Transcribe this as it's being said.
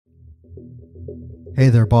Hey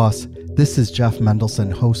there, boss. This is Jeff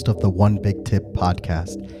Mendelson, host of the One Big Tip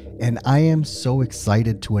podcast, and I am so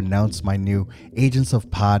excited to announce my new Agents of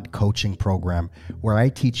Pod coaching program, where I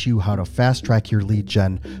teach you how to fast track your lead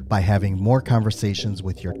gen by having more conversations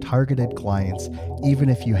with your targeted clients, even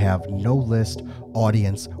if you have no list,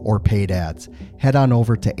 audience, or paid ads. Head on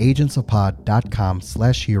over to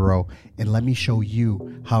agentsofpod.com/hero and let me show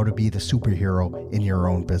you how to be the superhero in your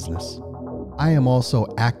own business. I am also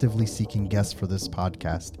actively seeking guests for this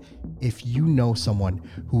podcast. If you know someone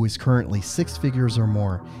who is currently 6 figures or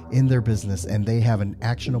more in their business and they have an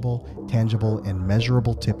actionable, tangible, and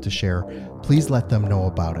measurable tip to share, please let them know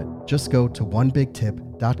about it. Just go to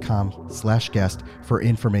onebigtip.com/guest for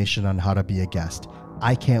information on how to be a guest.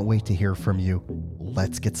 I can't wait to hear from you.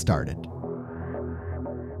 Let's get started.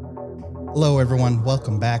 Hello, everyone.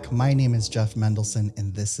 Welcome back. My name is Jeff Mendelson,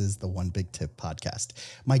 and this is the One Big Tip podcast.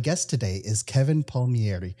 My guest today is Kevin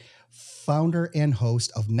Palmieri, founder and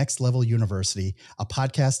host of Next Level University, a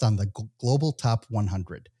podcast on the Global Top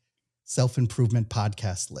 100 self-improvement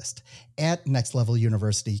podcast list. At Next Level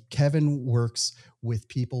University, Kevin works with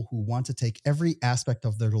people who want to take every aspect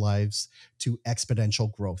of their lives to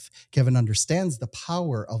exponential growth. Kevin understands the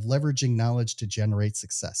power of leveraging knowledge to generate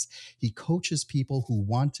success. He coaches people who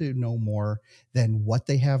want to know more than what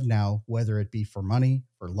they have now, whether it be for money,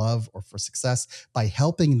 for love, or for success, by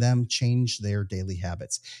helping them change their daily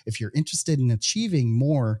habits. If you're interested in achieving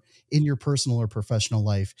more in your personal or professional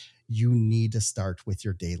life, you need to start with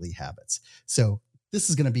your daily habits. So this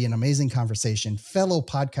is going to be an amazing conversation. Fellow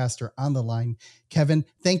podcaster on the line, Kevin,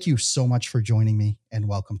 thank you so much for joining me and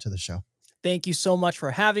welcome to the show. Thank you so much for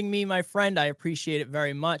having me, my friend. I appreciate it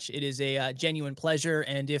very much. It is a genuine pleasure.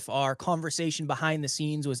 And if our conversation behind the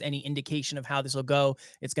scenes was any indication of how this will go,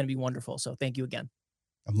 it's going to be wonderful. So thank you again.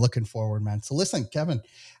 I'm looking forward, man. So listen, Kevin,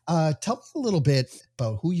 tell me a little bit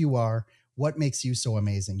about who you are. What makes you so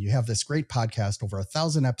amazing? You have this great podcast, over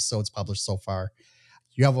 1,000 episodes published so far.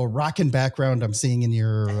 You have a rocking background I'm seeing in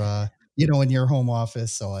your, in your home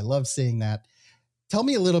office. So I love seeing that. Tell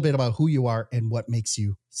me a little bit about who you are and what makes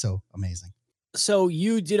you so amazing. So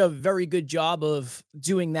you did a very good job of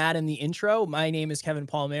doing that in the intro. My name is Kevin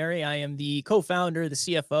Palmieri. I am the co-founder, the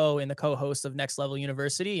CFO, and the co-host of Next Level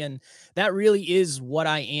University. And that really is what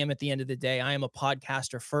I am at the end of the day. I am a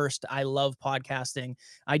podcaster first. I love podcasting.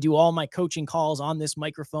 I do all my coaching calls on this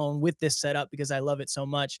microphone with this setup because I love it so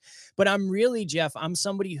much. But I'm really, Jeff, I'm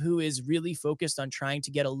somebody who is really focused on trying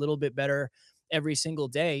to get a little bit better every single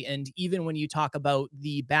day. And even when you talk about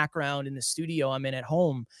the background in the studio I'm in at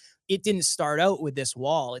home, it didn't start out with this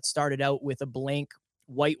wall. It started out with a blank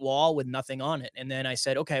white wall with nothing on it. And then I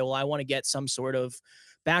said, okay, well, I want to get some sort of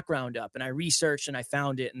background up. And I researched and I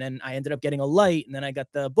found it. And then I ended up getting a light. And then I got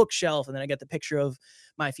the bookshelf. And then I got the picture of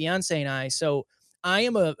my fiance and I. So I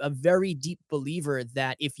am a very deep believer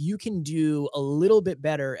that if you can do a little bit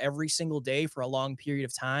better every single day for a long period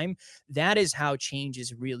of time, that is how change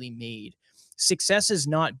is really made. Success is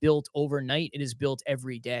not built overnight. It is built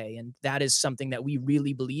every day. And that is something that we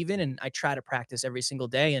really believe in. And I try to practice every single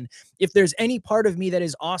day. And if there's any part of me that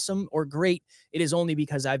is awesome or great, it is only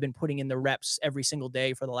because I've been putting in the reps every single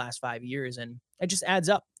day for the last 5 years. And it just adds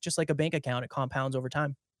up, just like a bank account. It compounds over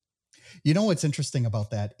time. You know, what's interesting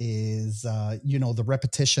about that is, the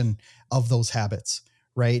repetition of those habits,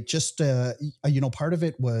 right? Just, part of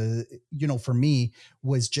it was, for me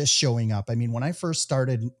was just showing up. I mean, when I first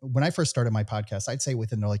started my podcast, I'd say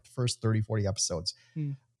within the first 30, 40 episodes,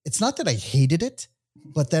 it's not that I hated it,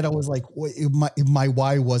 but that I was like, my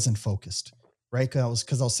why wasn't focused. Right.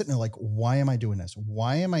 Because I was sitting there like, why am I doing this?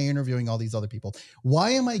 Why am I interviewing all these other people?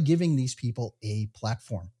 Why am I giving these people a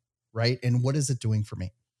platform? Right. And what is it doing for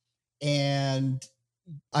me? And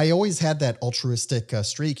I always had that altruistic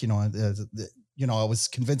streak, I was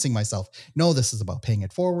convincing myself, no, this is about paying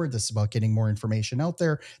it forward. This is about getting more information out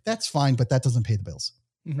there. That's fine, but that doesn't pay the bills.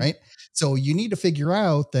 Mm-hmm. Right. So you need to figure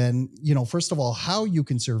out then, first of all, how you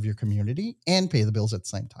can serve your community and pay the bills at the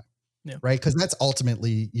same time. Yeah. Right. Because that's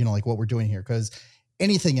ultimately, what we're doing here, because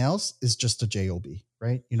anything else is just a JOB,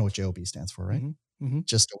 right? You know what JOB stands for, right? Mm-hmm. Mm-hmm.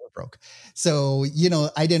 Just over broke. So,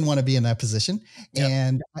 I didn't want to be in that position. Yep.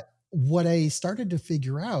 And what I started to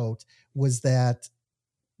figure out was that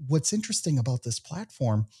what's interesting about this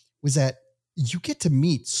platform was that you get to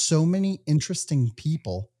meet so many interesting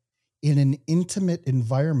people in an intimate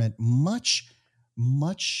environment,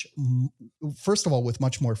 first of all, with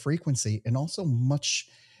much more frequency, and also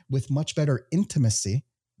with much better intimacy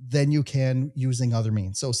than you can using other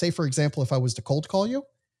means. So say, for example, if I was to cold call you,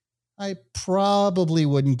 I probably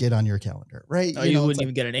wouldn't get on your calendar, right? Oh, you wouldn't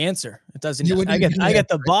even get an answer. It doesn't. I get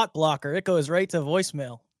the bot blocker. It goes right to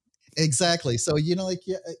voicemail. Exactly. So, like,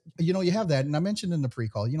 yeah, you have that. And I mentioned in the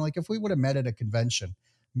pre-call, like if we would have met at a convention,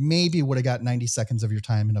 maybe would have got 90 seconds of your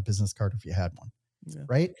time in a business card if you had one. Yeah.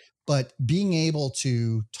 Right. But being able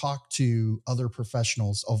to talk to other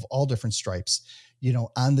professionals of all different stripes,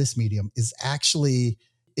 on this medium is actually,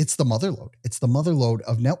 it's the mother load. It's the mother load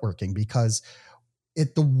of networking because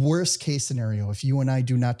at the worst case scenario, if you and I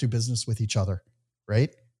do not do business with each other,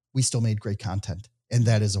 right, we still made great content. And Mhm.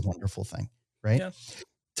 that is a wonderful thing. Right. Yeah.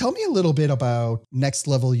 Tell me a little bit about Next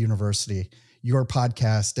Level University, your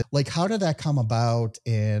podcast. Like, how did that come about?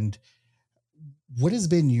 And what has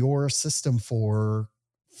been your system for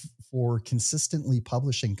consistently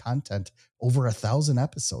publishing content over 1,000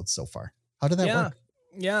 episodes so far? How did that Yeah. work?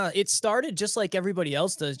 Yeah, it started just like everybody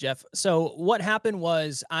else does, Jeff. So what happened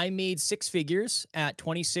was I made six figures at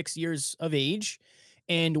 26 years of age.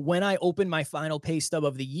 And when I opened my final pay stub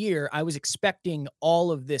of the year, I was expecting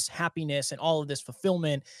all of this happiness and all of this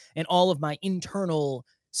fulfillment and all of my internal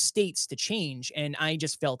states to change. And I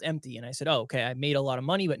just felt empty. And I said, oh, okay, I made a lot of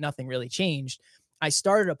money, but nothing really changed. I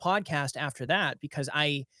started a podcast after that because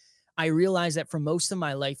I realized that for most of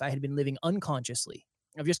my life, I had been living unconsciously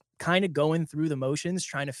of just kind of going through the motions,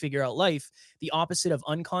 trying to figure out life. The opposite of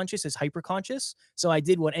unconscious is hyperconscious. So I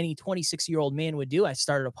did what any 26-year-old man would do. I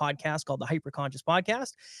started a podcast called the Hyperconscious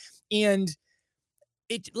Podcast. And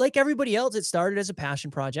it, like everybody else, it started as a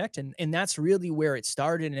passion project. And that's really where it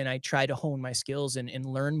started. And I tried to hone my skills and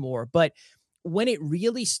learn more. But when it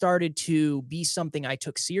really started to be something I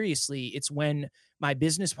took seriously, it's when my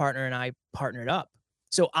business partner and I partnered up.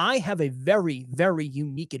 So I have a very, very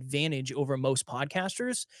unique advantage over most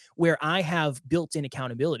podcasters where I have built in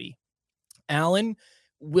accountability. Alan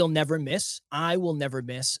will never miss. I will never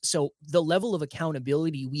miss. So the level of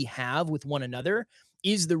accountability we have with one another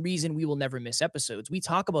is the reason we will never miss episodes. We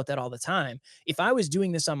talk about that all the time. If I was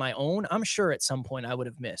doing this on my own, I'm sure at some point I would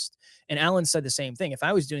have missed. And Alan said the same thing. If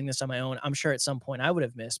I was doing this on my own, I'm sure at some point I would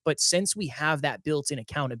have missed. But since we have that built in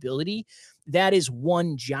accountability, that is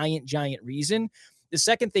one giant, giant reason. The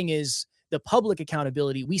second thing is the public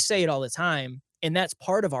accountability. We say it all the time, and that's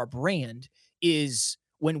part of our brand is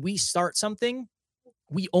when we start something,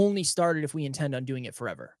 we only start it if we intend on doing it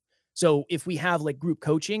forever. So if we have like group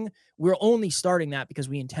coaching, we're only starting that because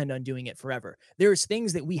we intend on doing it forever. There's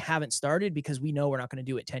things that we haven't started because we know we're not going to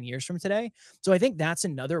do it 10 years from today. So I think that's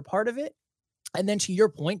another part of it. And then to your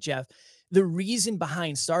point, Jeff, the reason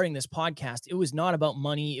behind starting this podcast, it was not about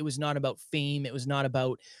money. It was not about fame. It was not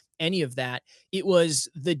about any of that. It was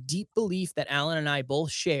the deep belief that Alan and I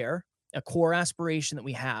both share, a core aspiration that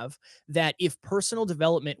we have, that if personal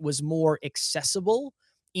development was more accessible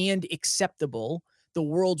and acceptable, the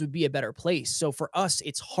world would be a better place. So for us,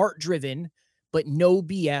 it's heart driven, but no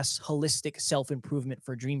BS, holistic self improvement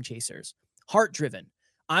for dream chasers. Heart driven.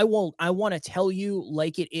 I want to tell you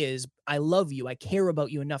like it is. I love you. I care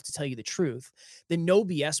about you enough to tell you the truth. The no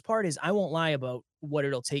BS part is I won't lie about what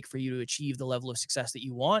it'll take for you to achieve the level of success that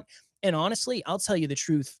you want. And honestly, I'll tell you the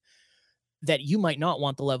truth that you might not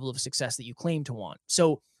want the level of success that you claim to want.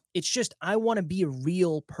 So it's just, I want to be a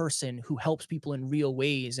real person who helps people in real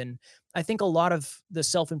ways. And I think a lot of the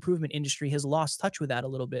self improvement industry has lost touch with that a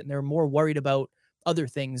little bit. And they're more worried about other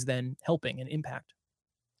things than helping and impact.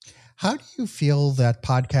 How do you feel that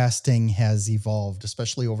podcasting has evolved,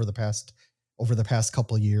 especially over the past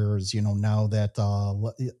couple of years? Now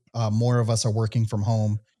that more of us are working from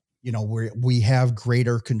home, we have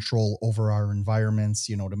greater control over our environments.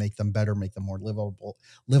 To make them better, make them more livable,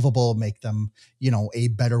 make them a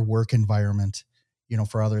better work environment.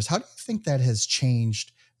 For others. How do you think that has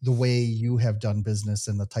changed the way you have done business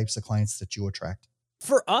and the types of clients that you attract?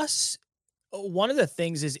 For us, one of the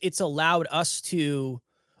things is it's allowed us to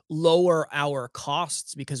lower our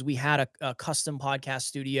costs because we had a custom podcast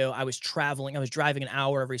studio. I was traveling, I was driving an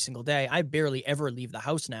hour every single day. I barely ever leave the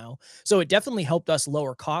house now. So it definitely helped us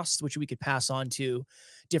lower costs, which we could pass on to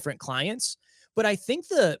different clients. But I think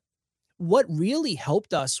what really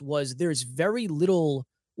helped us was there's very little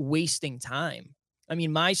wasting time. I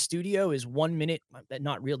mean, my studio is 1 minute,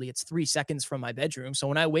 not really, it's 3 seconds from my bedroom. So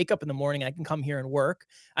when I wake up in the morning, I can come here and work.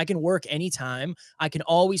 I can work anytime. I can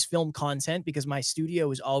always film content because my studio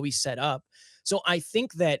is always set up. So I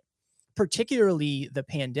think that particularly the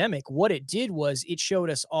pandemic, what it did was it showed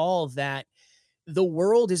us all that the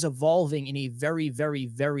world is evolving in a very, very,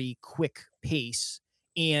 very quick pace.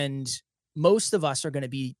 And most of us are going to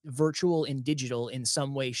be virtual and digital in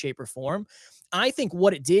some way, shape, or form. I think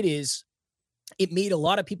what it did is it made a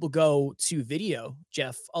lot of people go to video,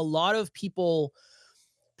 Jeff. A lot of people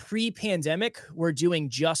pre-pandemic were doing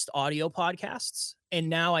just audio podcasts. And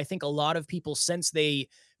now I think a lot of people, since they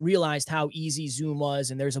realized how easy Zoom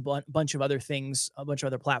was, and there's a bunch of other things, a bunch of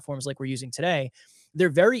other platforms like we're using today. They're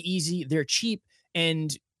very easy, they're cheap,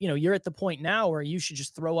 and you're at the point now where you should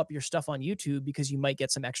just throw up your stuff on YouTube because you might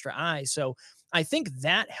get some extra eyes. So I think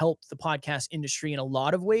that helped the podcast industry in a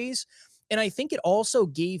lot of ways. And I think it also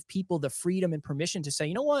gave people the freedom and permission to say,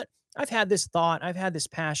 you know what? I've had this thought, I've had this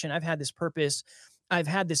passion, I've had this purpose, I've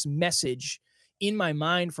had this message in my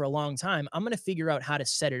mind for a long time. I'm going to figure out how to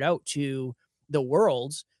set it out to the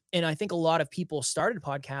world. And I think a lot of people started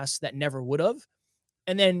podcasts that never would have.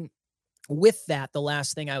 And then with that, the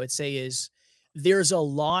last thing I would say is there's a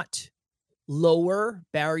lot lower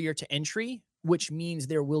barrier to entry, which means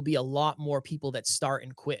there will be a lot more people that start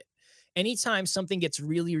and quit. Anytime something gets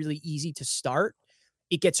really, really easy to start,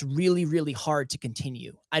 it gets really, really hard to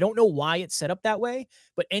continue. I don't know why it's set up that way,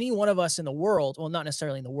 but any one of us in the world, well, not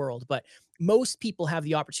necessarily in the world, but most people have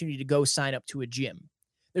the opportunity to go sign up to a gym.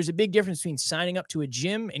 There's a big difference between signing up to a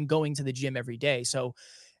gym and going to the gym every day. So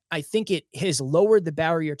I think it has lowered the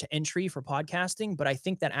barrier to entry for podcasting, but I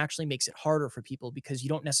think that actually makes it harder for people because you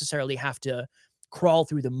don't necessarily have to crawl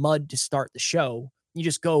through the mud to start the show. You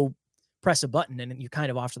just go press a button and you're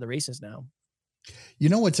kind of off to the races now.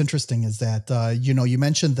 What's interesting is that you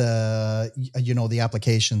mentioned the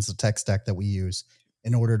applications, the tech stack that we use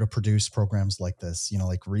in order to produce programs like this,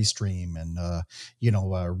 like Restream and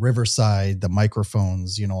Riverside, the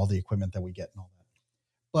microphones, all the equipment that we get and all that.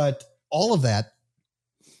 But all of that,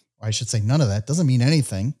 or I should say none of that, doesn't mean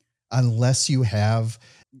anything unless you have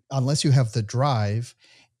the drive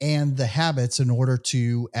and the habits in order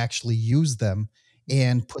to actually use them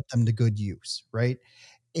and put them to good use, right?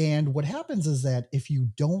 And what happens is that if you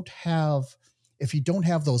don't have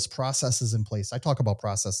those processes in place, I talk about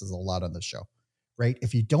processes a lot on the show, right?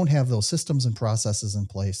 If you don't have those systems and processes in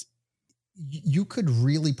place, you could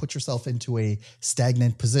really put yourself into a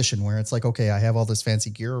stagnant position where it's like, okay, I have all this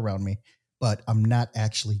fancy gear around me, but I'm not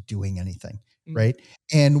actually doing anything. Mhm. Right.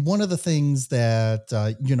 And one of the things that,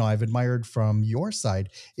 I've admired from your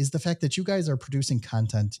side is the fact that you guys are producing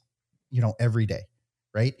content, every day.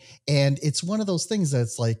 Right. And it's one of those things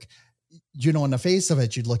that's like, in the face of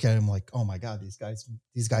it, you'd look at him like, oh my God, these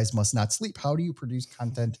guys must not sleep. How do you produce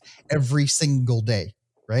content every single day?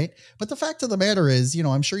 Right. But the fact of the matter is,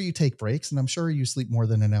 I'm sure you take breaks and I'm sure you sleep more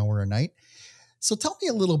than an hour a night. So tell me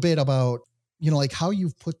a little bit about, like how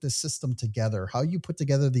you've put this system together, how you put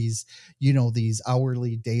together these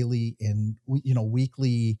hourly, daily, and,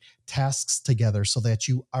 weekly tasks together so that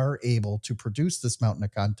you are able to produce this mountain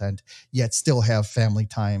of content, yet still have family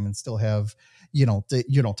time and still have,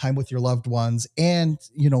 time with your loved ones and,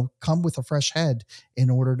 come with a fresh head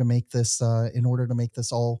in order to make this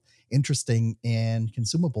all interesting and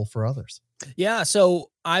consumable for others. Yeah,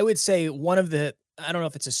 so I would say one of the I don't know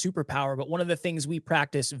if it's a superpower, but one of the things we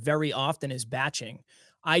practice very often is batching.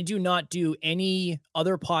 I do not do any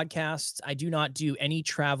other podcasts. I do not do any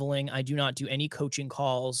traveling. I do not do any coaching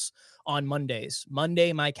calls on Mondays.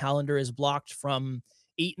 Monday, my calendar is blocked from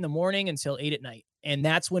 8 in the morning until 8 at night. And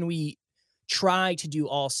that's when we try to do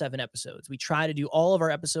all 7 episodes. We try to do all of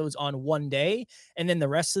our episodes on one day. And then the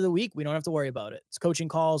rest of the week, we don't have to worry about it. It's coaching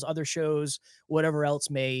calls, other shows, whatever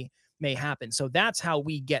else may happen. So that's how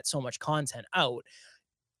we get so much content out.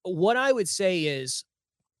 What I would say is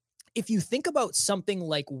if you think about something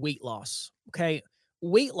like weight loss, okay?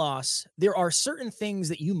 Weight loss, there are certain things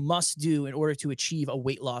that you must do in order to achieve a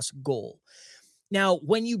weight loss goal. Now,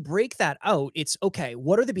 when you break that out, it's okay,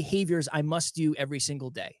 what are the behaviors I must do every single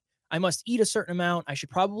day? I must eat a certain amount. I should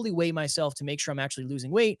probably weigh myself to make sure I'm actually losing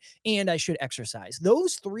weight, and I should exercise.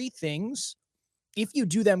 Those three things, if you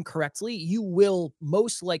do them correctly, you will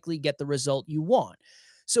most likely get the result you want.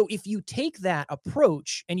 So if you take that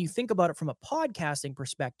approach and you think about it from a podcasting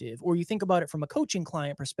perspective, or you think about it from a coaching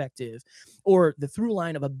client perspective, or the through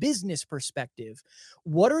line of a business perspective,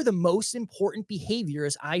 what are the most important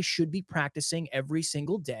behaviors I should be practicing every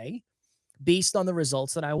single day based on the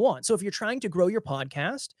results that I want? So if you're trying to grow your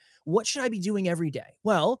podcast, what should I be doing every day?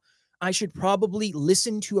 Well, I should probably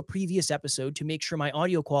listen to a previous episode to make sure my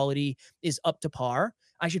audio quality is up to par.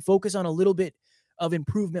 I should focus on a little bit of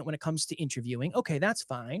improvement when it comes to interviewing. Okay, that's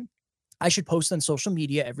fine. I should post on social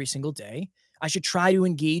media every single day. I should try to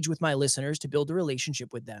engage with my listeners to build a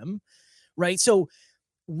relationship with them, right? So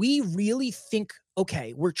we really think,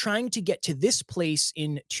 okay, we're trying to get to this place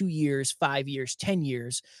in 2 years, 5 years, 10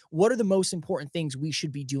 years. What are the most important things we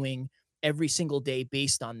should be doing every single day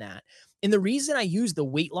based on that? And the reason I use the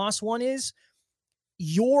weight loss one is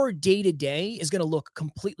your day to day is going to look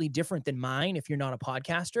completely different than mine if you're not a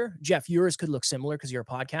podcaster. Jeff, yours could look similar because you're a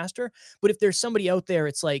podcaster. But if there's somebody out there,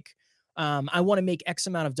 it's like, I want to make X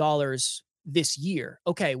amount of dollars this year.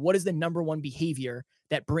 Okay, what is the number one behavior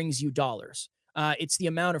that brings you dollars. It's the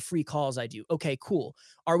amount of free calls I do. Okay, cool.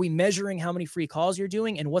 Are we measuring how many free calls you're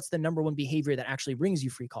doing? And what's the number one behavior that actually brings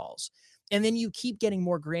you free calls? And then you keep getting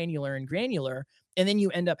more granular and granular. And then you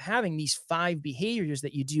end up having these 5 behaviors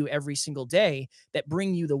that you do every single day that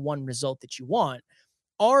bring you the one result that you want.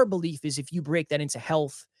 Our belief is if you break that into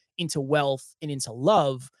health, into wealth, and into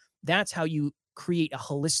love, that's how you create a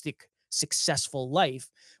holistic, successful life.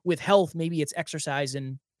 With health, maybe it's exercise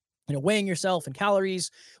and weighing yourself and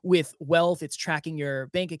calories. With wealth, it's tracking your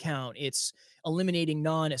bank account, it's eliminating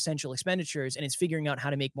non-essential expenditures, and it's figuring out how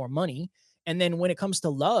to make more money. And then when it comes to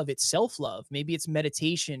love, it's self-love. Maybe it's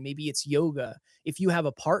meditation, maybe it's yoga. If you have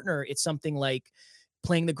a partner, it's something like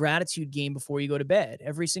playing the gratitude game before you go to bed.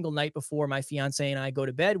 Every single night before my fiance and I go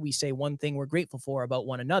to bed, we say one thing we're grateful for about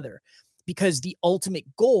one another, because the ultimate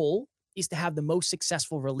goal is to have the most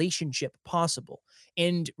successful relationship possible.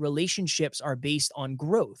 And relationships are based on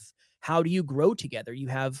growth. How do you grow together? You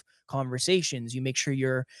have conversations, you make sure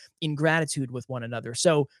you're in gratitude with one another.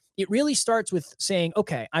 So it really starts with saying,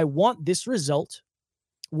 okay, I want this result.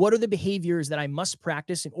 What are the behaviors that I must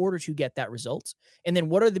practice in order to get that result? And then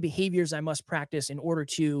what are the behaviors I must practice in order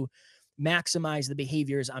to maximize the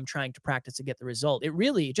behaviors I'm trying to practice to get the result?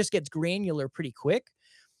 It just gets granular pretty quick.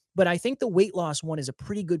 But I think the weight loss one is a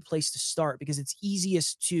pretty good place to start because it's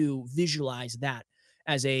easiest to visualize that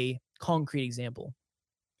as a concrete example.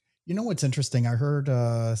 You know what's interesting? I heard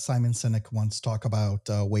Simon Sinek once talk about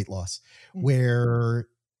weight loss, Mm. where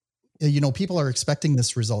people are expecting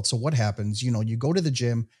this result. So what happens? You go to the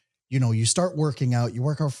gym, you start working out, you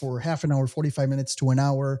work out for half an hour, 45 minutes to an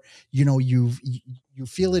hour, you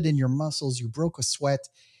feel it in your muscles, you broke a sweat.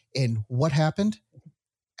 And what happened?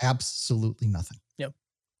 Absolutely nothing, Yep.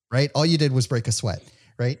 right? All you did was break a sweat,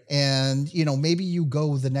 right? And maybe you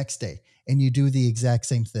go the next day and you do the exact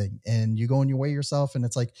same thing, and you go and you weigh yourself, and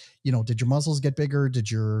it's like, did your muscles get bigger? Did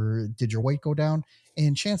your weight go down?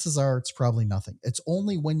 And chances are it's probably nothing. It's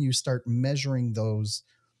only when you start measuring those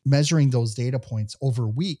data points over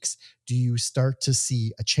weeks do you start to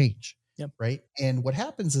see a change, Yep. right? And what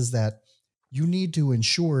happens is that you need to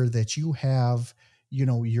ensure that you have,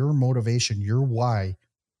 your motivation, your why,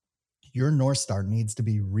 your North Star needs to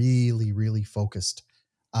be really, really focused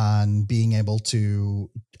on being able to,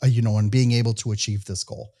 on being able to achieve this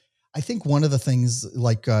goal. I think one of the things,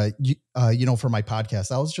 like, for my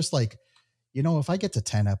podcast, I was just like, if I get to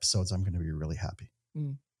 10 episodes, I'm going to be really happy.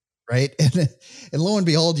 Mm. Right. And lo and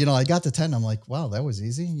behold, I got to 10. I'm like, wow, that was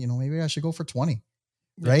easy. Maybe I should go for 20.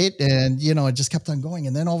 Yep. Right. And, it just kept on going.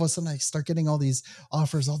 And then all of a sudden I start getting all these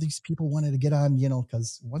offers. All these people wanted to get on,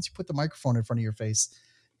 because once you put the microphone in front of your face,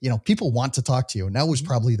 people want to talk to you. And that was Mhm.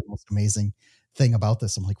 probably the most amazing thing about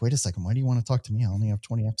this. I'm like, wait a second, why do you want to talk to me? I only have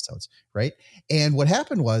 20 episodes. Right. And what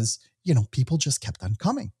happened was, people just kept on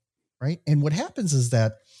coming. Right. And what happens is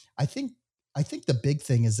that I think, I think the big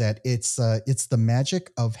thing is that it's the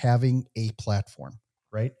magic of having a platform,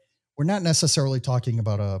 right? We're not necessarily talking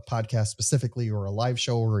about a podcast specifically or a live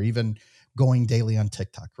show or even going daily on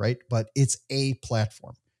TikTok, right? But it's a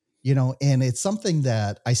platform, and it's something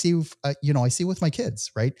that I see, I see with my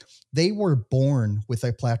kids, right? They were born with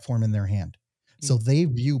a platform in their hand. So Mm. they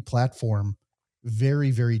view platform very,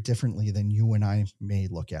 very differently than you and I may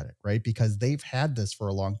look at it, right? Because they've had this for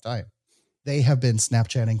a long time. They have been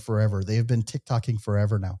Snapchatting forever. They have been TikToking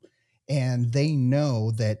forever now. And they know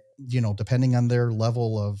that, depending on their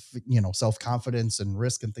level of, self confidence and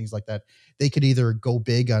risk and things like that, they could either go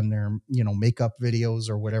big on their, makeup videos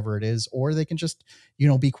or whatever it is, or they can just,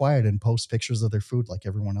 be quiet and post pictures of their food like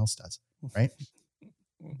everyone else does. Right.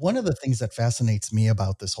 One of the things that fascinates me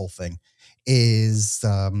about this whole thing is,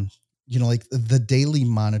 like the daily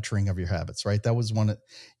monitoring of your habits, right? That was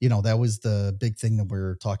that was the big thing that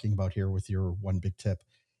we're talking about here with your one big tip,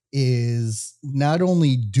 is not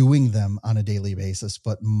only doing them on a daily basis,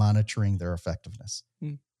 but monitoring their effectiveness,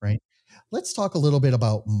 Mm. right? Let's talk a little bit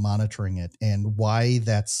about monitoring it and why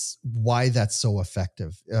that's so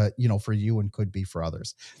effective, for you and could be for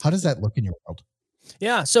others. How does that look in your world?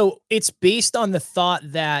 Yeah. So it's based on the thought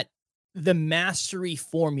that the mastery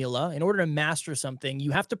formula, in order to master something,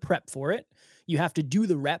 you have to prep for it. You have to do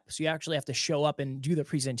the reps. You actually have to show up and do the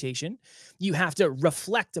presentation. You have to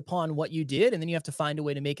reflect upon what you did, and then you have to find a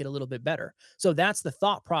way to make it a little bit better. So that's the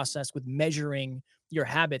thought process with measuring your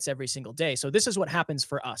habits every single day. So this is what happens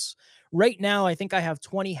for us. Right now, I think I have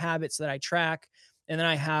 20 habits that I track, and then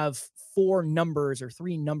I have 4 numbers or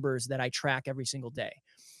 3 numbers that I track every single day.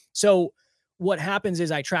 So what happens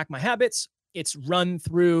is I track my habits, it's run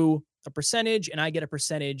through a percentage, and I get a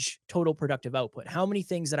percentage total productive output. How many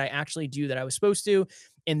things that I actually do that I was supposed to?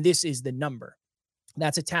 And this is the number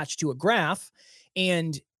that's attached to a graph.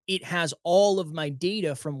 And it has all of my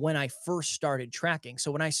data from when I first started tracking.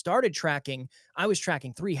 So when I started tracking, I was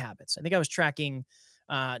tracking 3 habits. I think I was tracking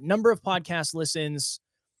number of podcast listens,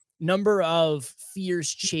 number of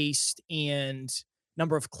fears chased, and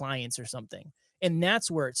number of clients or something. And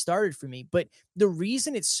that's where it started for me. But the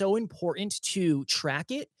reason it's so important to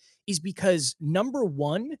track it is because number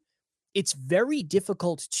one, it's very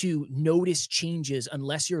difficult to notice changes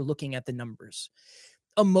unless you're looking at the numbers.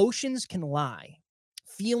 Emotions can lie,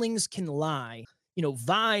 feelings can lie,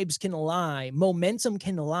 vibes can lie, momentum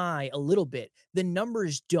can lie a little bit. The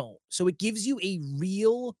numbers don't. So it gives you a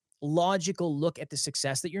real logical look at the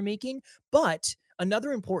success that you're making. But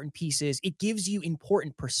another important piece is it gives you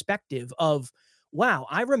important perspective of, wow,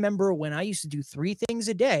 I remember when I used to do 3 things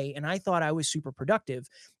a day and I thought I was super productive.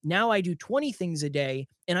 Now I do 20 things a day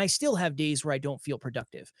and I still have days where I don't feel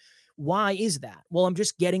productive. Why is that? Well, I'm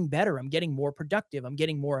just getting better. I'm getting more productive. I'm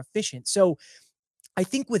getting more efficient. So I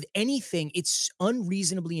think with anything, it's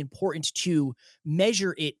unreasonably important to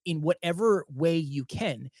measure it in whatever way you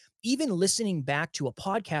can. Even listening back to a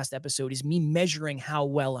podcast episode is me measuring how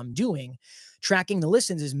well I'm doing. Tracking the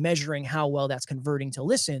listens is measuring how well that's converting to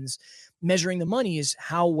listens. Measuring the money is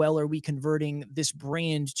how well are we converting this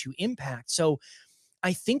brand to impact. So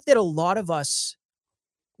I think that a lot of us,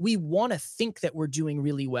 we want to think that we're doing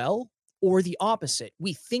really well, or the opposite.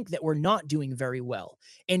 We think that we're not doing very well.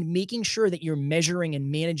 And making sure that you're measuring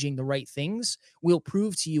and managing the right things will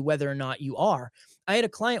prove to you whether or not you are. I had a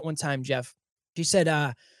client one time, Jeff. She said,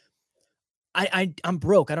 I'm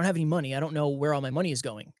broke. I don't have any money. I don't know where all my money is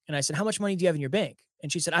going. And I said, how much money do you have in your bank?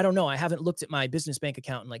 And she said, I don't know. I haven't looked at my business bank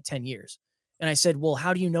account in like 10 years. And I said, well,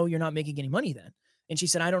 how do you know you're not making any money then? And she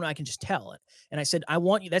said, I don't know. I can just tell it. And I said, I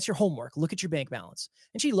want you, that's your homework. Look at your bank balance.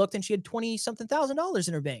 And she looked and she had 20 something thousand dollars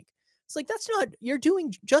in her bank. It's like, that's not, you're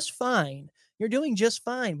doing just fine. You're doing just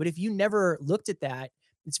fine. But if you never looked at that,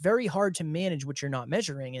 it's very hard to manage what you're not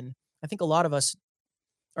measuring. And I think a lot of us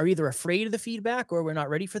are either afraid of the feedback or we're not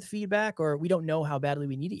ready for the feedback or we don't know how badly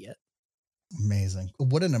we need it yet. Amazing.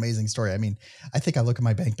 What an amazing story. I mean, I think I look at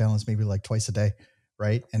my bank balance maybe like twice a day,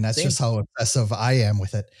 right? And that's Same. just how obsessive I am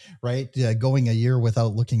with it, right? Going a year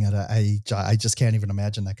without looking at it, I just can't even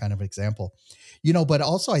imagine that kind of example. But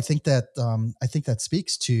also I think that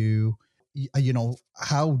speaks to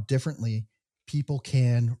how differently people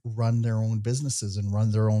can run their own businesses and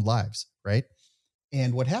run their own lives, right?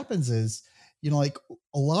 And what happens is, like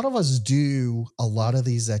a lot of us do a lot of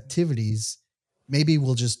these activities. Maybe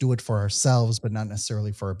we'll just do it for ourselves, but not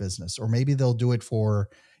necessarily for our business. Or maybe they'll do it for,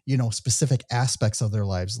 specific aspects of their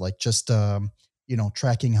lives, like just,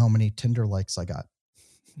 tracking how many Tinder likes I got,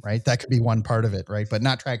 right? That could be one part of it, right? But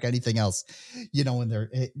not track anything else, in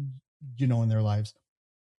their lives.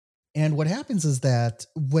 And what happens is that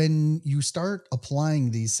when you start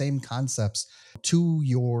applying these same concepts to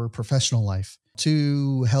your professional life,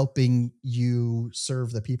 to helping you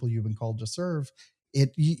serve the people you've been called to serve,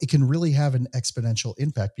 it can really have an exponential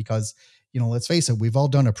impact because, let's face it, we've all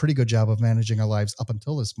done a pretty good job of managing our lives up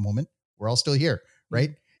until this moment. We're all still here,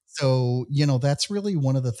 right? Mhm. So, that's really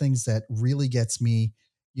one of the things that really gets me,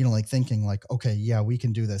 like thinking like, okay, yeah, we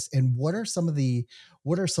can do this. And what are some of the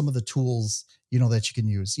tools that you can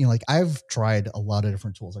use? Like I've tried a lot of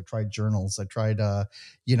different tools. I tried journals. I tried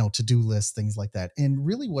to-do lists, things like that. And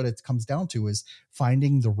really what it comes down to is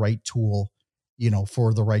finding the right tool,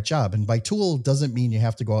 for the right job. And by tool doesn't mean you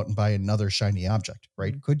have to go out and buy another shiny object,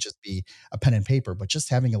 right? Mhm. Could just be a pen and paper, but just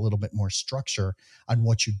having a little bit more structure on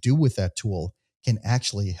what you do with that tool can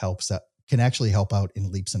actually help out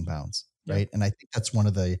in leaps and bounds, Yep. right? And I think that's one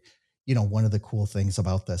of the cool things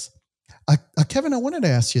about this. Kevin, I wanted to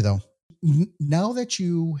ask you though, now that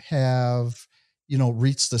you have,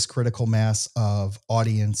 reached this critical mass of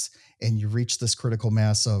audience and you reach this critical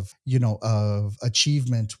mass of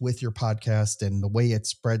achievement with your podcast and the way it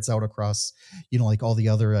spreads out across, like all the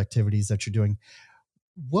other activities that you're doing,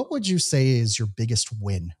 what would you say is your biggest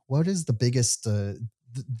win? What is the biggest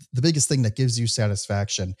thing that gives you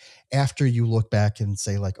satisfaction after you look back and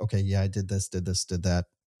say like, okay, yeah, I did this, did that,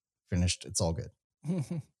 finished. It's all good.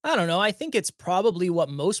 I don't know. I think it's probably what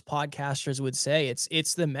most podcasters would say.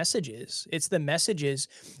 It's the messages. It's the messages.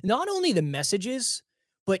 Not only the messages,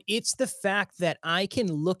 but it's the fact that I can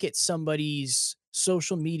look at somebody's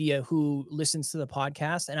social media who listens to the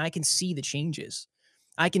podcast and I can see the changes.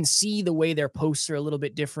 I can see the way their posts are a little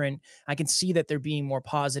bit different. I can see that they're being more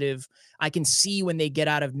positive. I can see when they get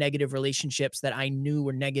out of negative relationships that I knew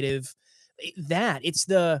were negative. It's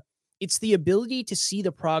the ability to see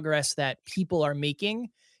the progress that people are making,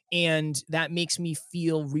 and that makes me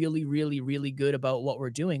feel really, really, really good about what we're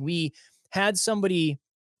doing. We had somebody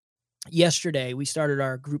yesterday. We started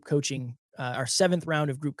our group coaching our seventh round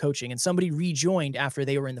of group coaching, and somebody rejoined after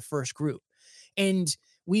they were in the first group. And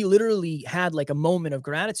we literally had like a moment of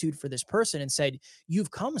gratitude for this person and said,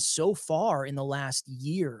 "You've come so far in the last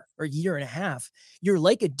year or year and a half. You're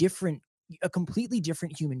like a completely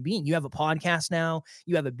different human being. You have a podcast now,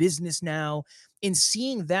 you have a business now." And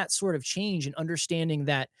seeing that sort of change and understanding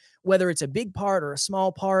that whether it's a big part or a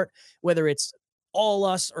small part, whether it's all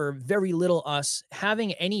us or very little us,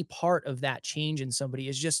 having any part of that change in somebody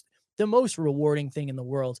is just the most rewarding thing in the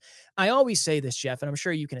world. I always say this, Jeff, and I'm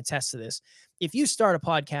sure you can attest to this. If you start a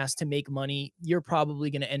podcast to make money, you're probably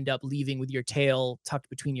going to end up leaving with your tail tucked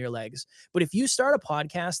between your legs. But if you start a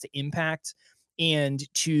podcast to impact and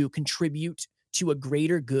to contribute to a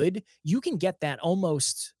greater good, you can get that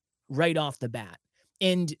almost right off the bat.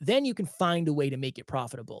 And then you can find a way to make it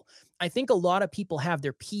profitable. I think a lot of people have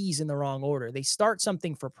their P's in the wrong order. They start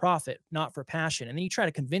something for profit, not for passion. And then you try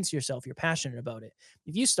to convince yourself you're passionate about it.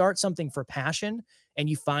 If you start something for passion and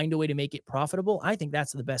you find a way to make it profitable, I think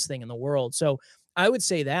that's the best thing in the world. So I would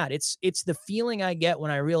say that it's the feeling I get when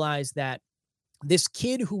I realize that this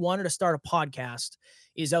kid who wanted to start a podcast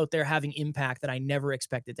is out there having impact that I never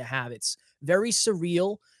expected to have. It's very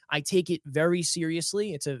surreal. I take it very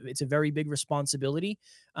seriously. It's a very big responsibility.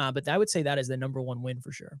 But I would say that is the number one win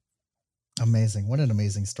for sure. Amazing. What an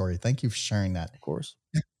amazing story. Thank you for sharing that. Of course.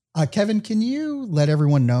 Kevin, can you let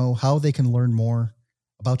everyone know how they can learn more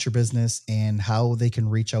about your business and how they can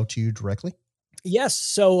reach out to you directly? Yes.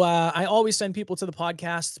 So I always send people to the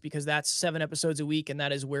podcast because that's 7 episodes a week. And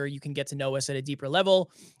that is where you can get to know us at a deeper level.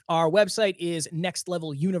 Our website is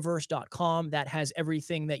nextleveluniverse.com. That has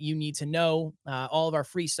everything that you need to know, all of our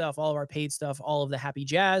free stuff, all of our paid stuff, all of the happy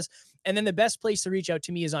jazz. And then the best place to reach out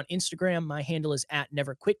to me is on Instagram. My handle is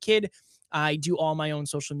 @NeverQuitKid. I do all my own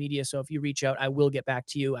social media. So if you reach out, I will get back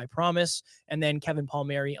to you. I promise. And then Kevin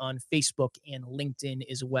Palmieri on Facebook and LinkedIn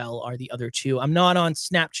as well are the other two. I'm not on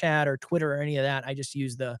Snapchat or Twitter or any of that. I just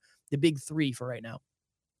use the big three for right now.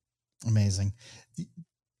 Amazing.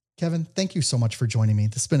 Kevin, thank you so much for joining me.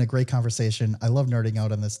 This has been a great conversation. I love nerding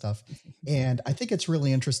out on this stuff. And I think it's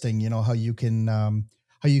really interesting, how you can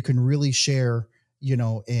really share,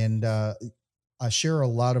 and share a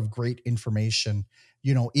lot of great information,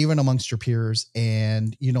 even amongst your peers.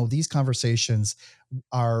 And, these conversations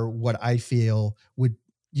are what I feel would,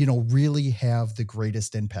 really have the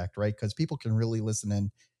greatest impact, right? Because people can really listen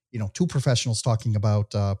in, two professionals talking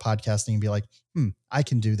about podcasting and be like, I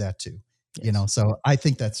can do that too. Yes. So I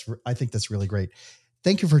think that's really great.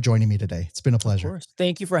 Thank you for joining me today. It's been a pleasure. Of course.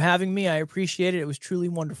 Thank you for having me. I appreciate it. It was truly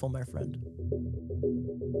wonderful, my friend.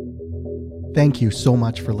 Thank you so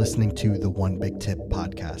much for listening to the One Big Tip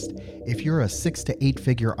podcast. If you're a 6 to 8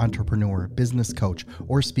 figure entrepreneur, business coach,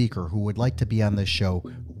 or speaker who would like to be on this show,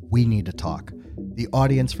 we need to talk. The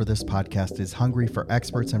audience for this podcast is hungry for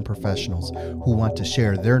experts and professionals who want to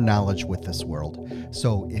share their knowledge with this world.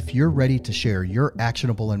 So if you're ready to share your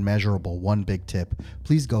actionable and measurable one big tip,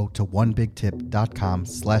 please go to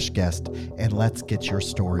onebigtip.com/guest and let's get your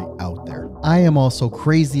story out there. I am also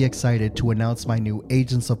crazy excited to announce my new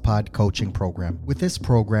Agents of Pod coaching program. With this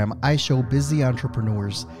program, I show busy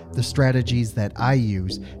entrepreneurs the strategies that I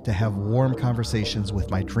use to have warm conversations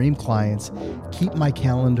with my dream clients, keep my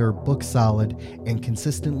calendar booked solid, and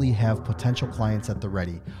consistently have potential clients at the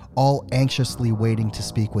ready, all anxiously waiting to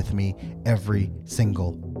speak with me every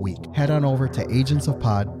single week. Head on over to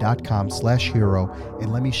agentsofpod.com/hero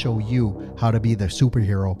and let me show you how to be the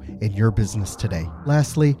superhero in your business today.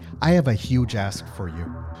 Lastly, I have a huge ask for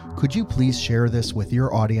you. Could you please share this with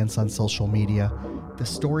your audience on social media? The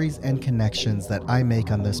stories and connections that I make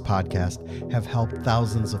on this podcast have helped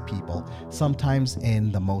thousands of people, sometimes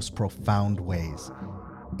in the most profound ways.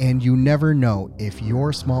 And you never know if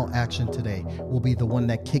your small action today will be the one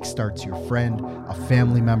that kickstarts your friend, a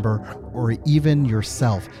family member, or even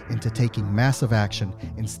yourself into taking massive action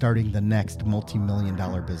and starting the next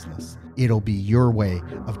multi-million-dollar business. It'll be your way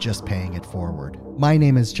of just paying it forward. My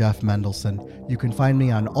name is Jeff Mendelson. You can find me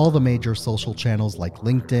on all the major social channels like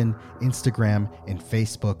LinkedIn, Instagram, and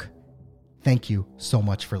Facebook. Thank you so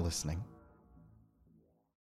much for listening.